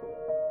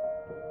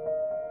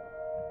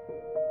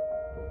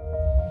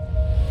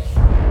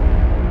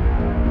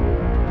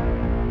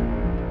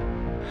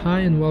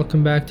Hi and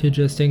welcome back to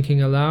Just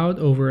Thinking Aloud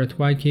over at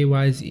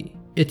YKYZ.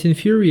 It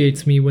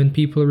infuriates me when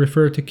people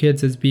refer to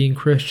kids as being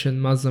Christian,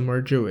 Muslim,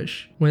 or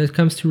Jewish. When it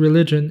comes to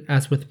religion,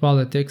 as with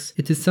politics,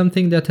 it is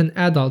something that an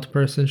adult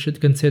person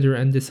should consider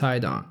and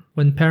decide on.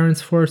 When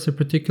parents force a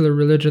particular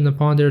religion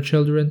upon their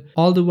children,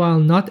 all the while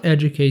not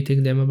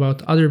educating them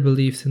about other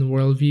beliefs and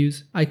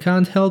worldviews, I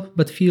can't help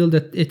but feel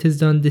that it is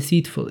done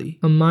deceitfully.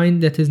 A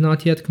mind that is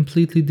not yet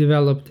completely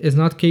developed is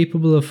not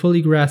capable of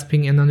fully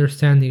grasping and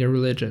understanding a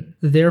religion.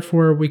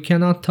 Therefore, we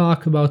cannot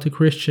talk about a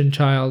Christian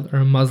child or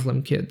a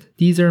Muslim kid.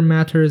 These are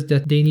matters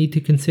that they need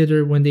to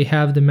consider when they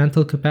have the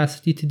mental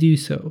capacity to do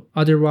so.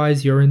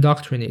 Otherwise, you're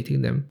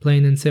indoctrinating them,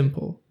 plain and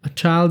simple. A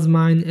child's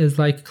mind is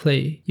like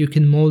clay. You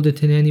can mold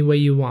it in any way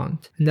you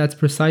want. And that's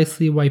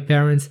precisely why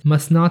parents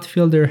must not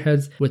fill their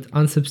heads with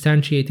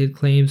unsubstantiated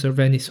claims of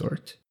any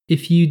sort.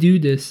 If you do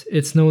this,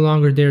 it's no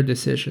longer their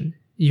decision.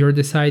 You're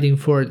deciding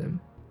for them.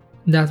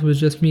 That was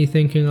just me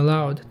thinking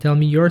aloud. Tell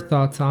me your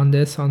thoughts on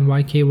this on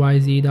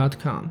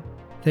ykyz.com.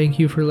 Thank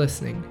you for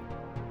listening.